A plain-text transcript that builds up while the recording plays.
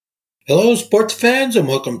Hello, sports fans, and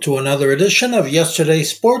welcome to another edition of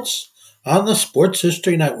Yesterday's Sports on the Sports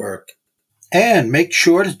History Network. And make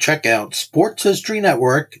sure to check out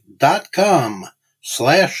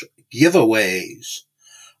sportshistorynetwork.com/giveaways.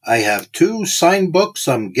 I have two signed books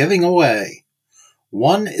I'm giving away.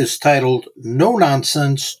 One is titled No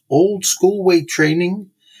Nonsense Old School Weight Training,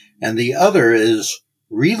 and the other is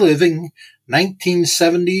Reliving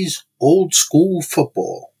 1970s Old School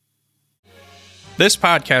Football. This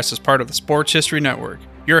podcast is part of the Sports History Network,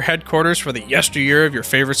 your headquarters for the yesteryear of your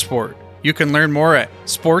favorite sport. You can learn more at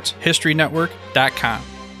sportshistorynetwork.com.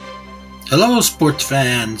 Hello, sports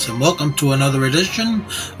fans, and welcome to another edition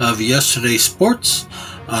of Yesterday's Sports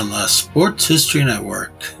on the Sports History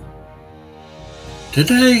Network.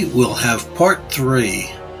 Today, we'll have part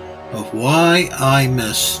 3 of why I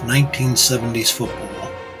miss 1970s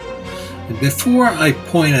football. And before I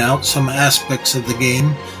point out some aspects of the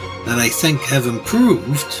game that I think have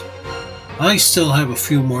improved, I still have a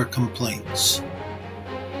few more complaints.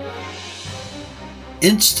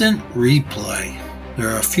 Instant replay. There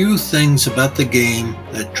are a few things about the game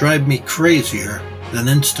that drive me crazier than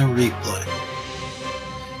instant replay.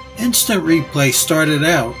 Instant replay started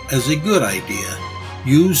out as a good idea,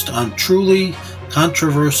 used on truly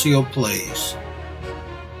controversial plays.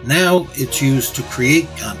 Now it's used to create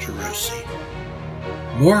controversy.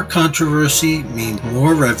 More controversy means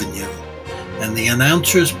more revenue, and the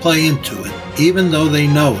announcers play into it even though they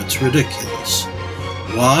know it's ridiculous.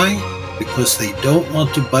 Why? Because they don't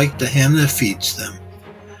want to bite the hand that feeds them.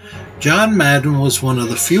 John Madden was one of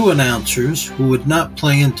the few announcers who would not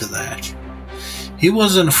play into that. He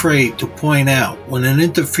wasn't afraid to point out when an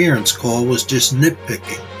interference call was just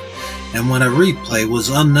nitpicking, and when a replay was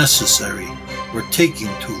unnecessary or taking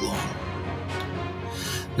too long.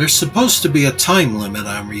 There's supposed to be a time limit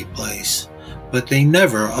on replays, but they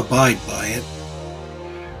never abide by it.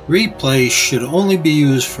 Replays should only be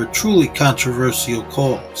used for truly controversial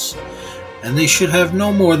calls, and they should have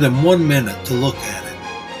no more than 1 minute to look at it.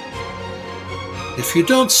 If you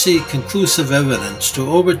don't see conclusive evidence to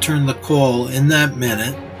overturn the call in that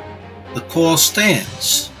minute, the call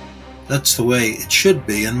stands. That's the way it should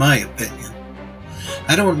be, in my opinion.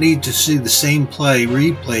 I don't need to see the same play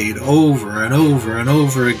replayed over and over and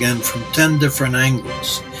over again from 10 different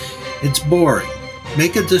angles. It's boring.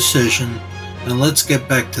 Make a decision, and let's get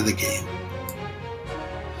back to the game.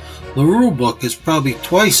 The rulebook is probably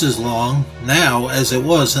twice as long now as it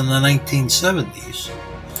was in the 1970s.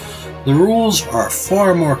 The rules are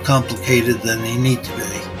far more complicated than they need to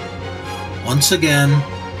be. Once again,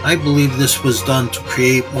 I believe this was done to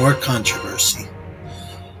create more controversy.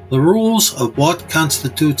 The rules of what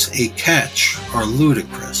constitutes a catch are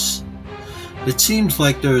ludicrous. It seems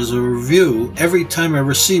like there is a review every time a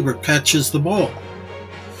receiver catches the ball.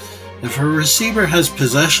 If a receiver has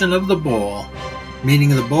possession of the ball, meaning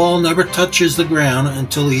the ball never touches the ground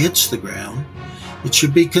until he hits the ground, it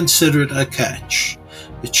should be considered a catch.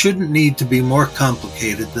 It shouldn't need to be more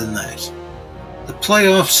complicated than that. The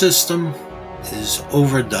playoff system is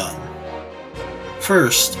overdone.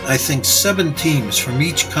 First, I think 7 teams from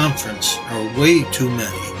each conference are way too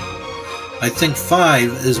many. I think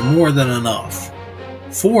 5 is more than enough.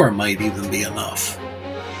 4 might even be enough.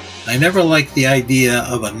 I never liked the idea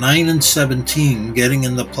of a 9-7 team getting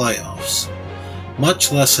in the playoffs,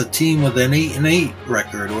 much less a team with an 8-8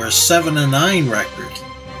 record or a 7-9 record.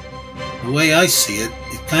 The way I see it,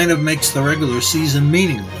 it kind of makes the regular season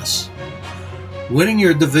meaningless. Winning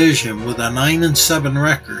your division with a 9-7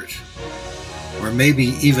 record, or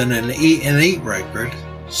maybe even an 8-8 record,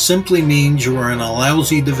 simply means you are in a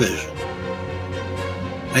lousy division.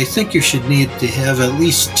 I think you should need to have at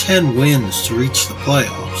least 10 wins to reach the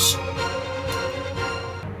playoffs.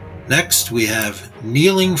 Next, we have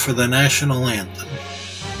kneeling for the national anthem.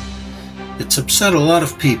 It's upset a lot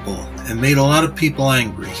of people and made a lot of people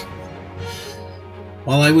angry.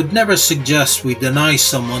 While I would never suggest we deny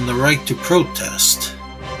someone the right to protest,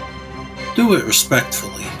 do it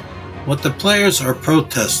respectfully. What the players are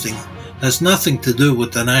protesting has nothing to do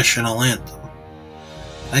with the national anthem.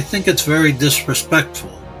 I think it's very disrespectful,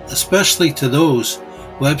 especially to those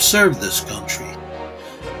who have served this country.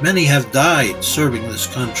 Many have died serving this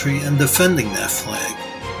country and defending that flag.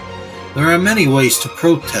 There are many ways to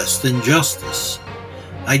protest injustice.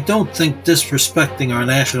 I don't think disrespecting our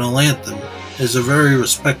national anthem is a very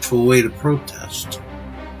respectful way to protest.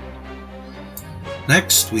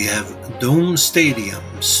 Next, we have dome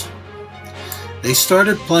stadiums. They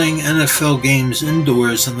started playing NFL games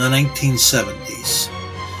indoors in the 1970s.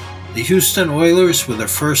 The Houston Oilers were the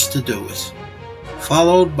first to do it,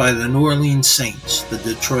 followed by the New Orleans Saints, the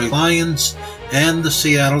Detroit Lions, and the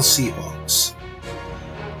Seattle Seahawks.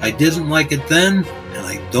 I didn't like it then, and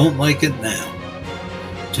I don't like it now.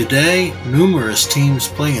 Today, numerous teams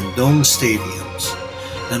play in dome stadiums,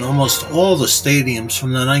 and almost all the stadiums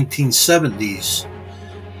from the 1970s,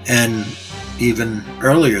 and even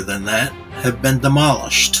earlier than that, have been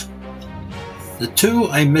demolished. The two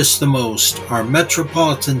I miss the most are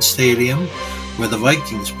Metropolitan Stadium, where the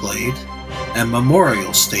Vikings played, and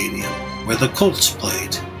Memorial Stadium, where the Colts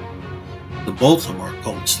played. The Baltimore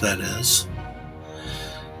Colts, that is.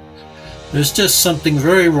 There's just something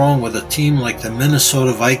very wrong with a team like the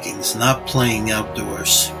Minnesota Vikings not playing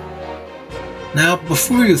outdoors. Now,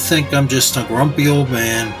 before you think I'm just a grumpy old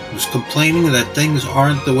man who's complaining that things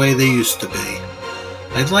aren't the way they used to be,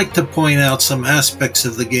 I'd like to point out some aspects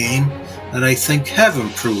of the game that I think have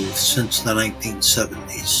improved since the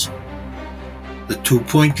 1970s. The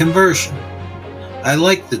two-point conversion. I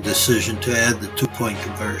like the decision to add the two-point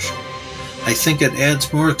conversion. I think it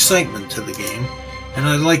adds more excitement to the game, and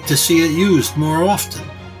I'd like to see it used more often.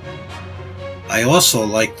 I also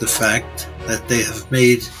like the fact that they have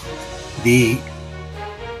made the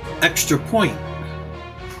extra point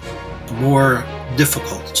more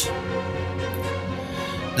difficult.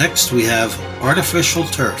 Next, we have artificial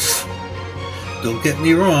turf. Don't get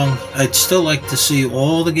me wrong, I'd still like to see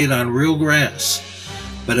all the game on real grass,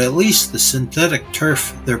 but at least the synthetic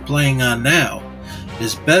turf they're playing on now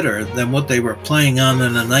is better than what they were playing on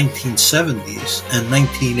in the 1970s and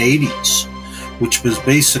 1980s, which was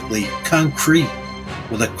basically concrete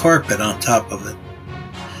with a carpet on top of it.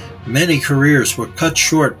 Many careers were cut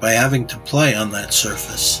short by having to play on that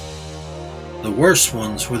surface. The worst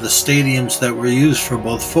ones were the stadiums that were used for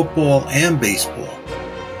both football and baseball.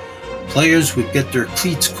 Players would get their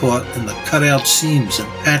cleats caught in the cutout seams and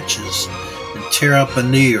patches and tear up a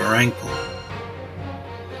knee or ankle.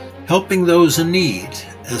 Helping those in need,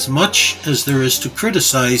 as much as there is to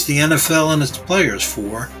criticize the NFL and its players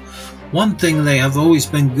for, one thing they have always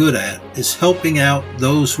been good at is helping out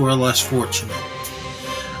those who are less fortunate.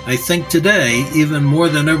 I think today, even more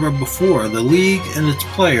than ever before, the league and its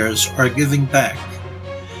players are giving back,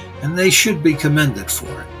 and they should be commended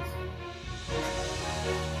for it.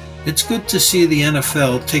 It's good to see the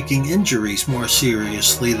NFL taking injuries more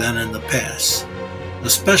seriously than in the past,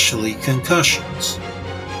 especially concussions.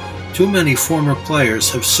 Too many former players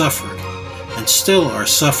have suffered, and still are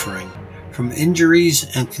suffering, from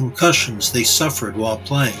injuries and concussions they suffered while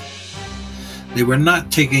playing. They were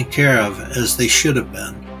not taken care of as they should have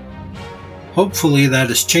been. Hopefully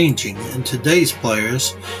that is changing, and today's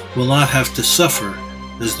players will not have to suffer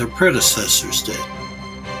as their predecessors did.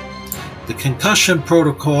 The concussion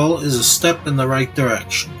protocol is a step in the right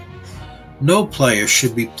direction. No player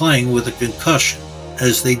should be playing with a concussion,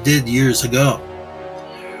 as they did years ago.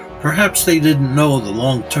 Perhaps they didn't know the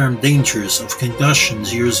long-term dangers of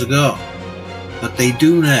concussions years ago, but they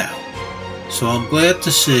do now, so I'm glad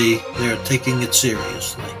to see they are taking it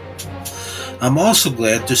seriously. I'm also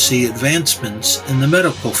glad to see advancements in the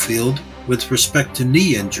medical field with respect to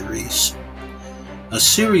knee injuries. A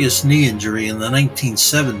serious knee injury in the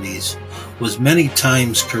 1970s was many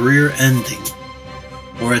times career-ending,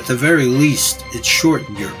 or at the very least, it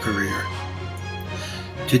shortened your career.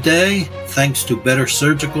 Today, thanks to better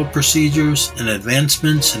surgical procedures and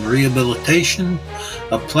advancements in rehabilitation,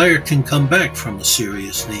 a player can come back from a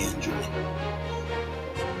serious knee injury.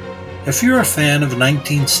 If you're a fan of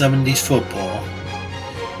 1970s football,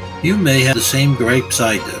 you may have the same gripes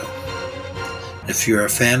I do. If you're a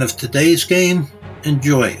fan of today's game,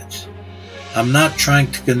 enjoy it. I'm not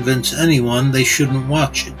trying to convince anyone they shouldn't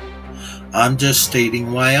watch it. I'm just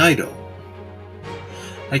stating why I don't.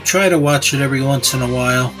 I try to watch it every once in a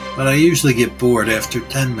while, but I usually get bored after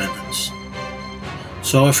 10 minutes.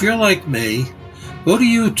 So if you're like me, go to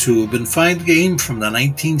YouTube and find a game from the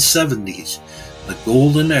 1970s, the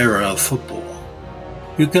golden era of football.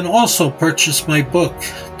 You can also purchase my book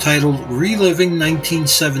titled Reliving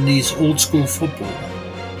 1970s Old School Football,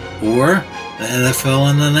 or The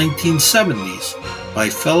NFL in the 1970s by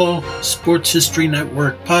fellow Sports History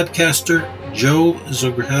Network podcaster Joe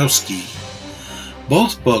Zagorowski.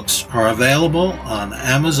 Both books are available on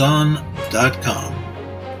Amazon.com.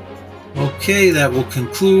 Okay, that will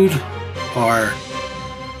conclude our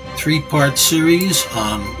three-part series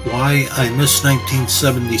on why I miss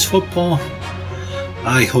 1970s football.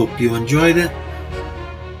 I hope you enjoyed it.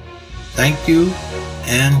 Thank you,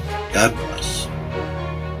 and God bless.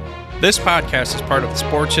 This podcast is part of the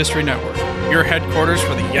Sports History Network, your headquarters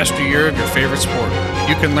for the yesteryear of your favorite sport.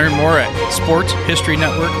 You can learn more at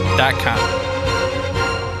sportshistorynetwork.com.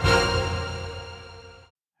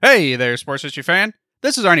 Hey there, sports history fan.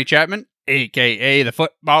 This is Arnie Chapman, aka the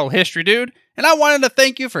Football History Dude, and I wanted to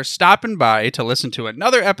thank you for stopping by to listen to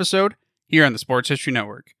another episode here on the Sports History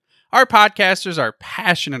Network. Our podcasters are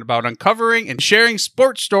passionate about uncovering and sharing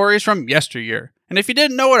sports stories from yesteryear. And if you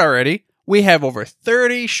didn't know it already, we have over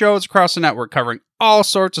 30 shows across the network covering all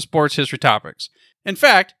sorts of sports history topics. In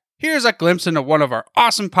fact, here's a glimpse into one of our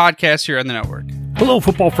awesome podcasts here on the network. Hello,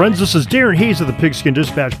 football friends. This is Darren Hayes of the Pigskin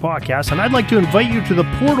Dispatch podcast, and I'd like to invite you to the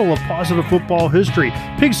portal of positive football history,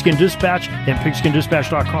 Pigskin Dispatch and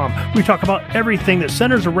pigskindispatch.com. We talk about everything that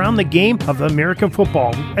centers around the game of American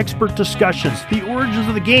football, expert discussions, the origins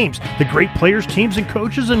of the games, the great players, teams, and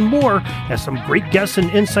coaches, and more, and some great guests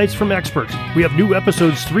and insights from experts. We have new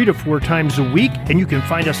episodes 3 to 4 times a week, and you can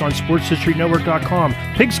find us on sportshistorynetwork.com,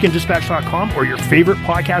 pigskindispatch.com, or your favorite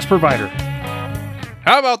podcast provider.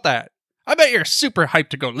 How about that? I bet you're super hyped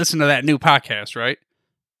to go listen to that new podcast, right?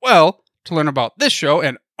 Well, to learn about this show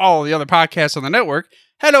and all the other podcasts on the network,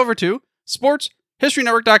 head over to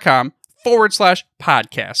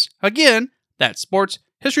sportshistorynetwork.com/podcasts. Again, that's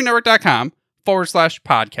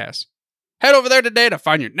sportshistorynetwork.com/podcasts. Head over there today to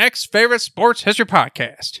find your next favorite sports history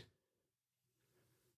podcast.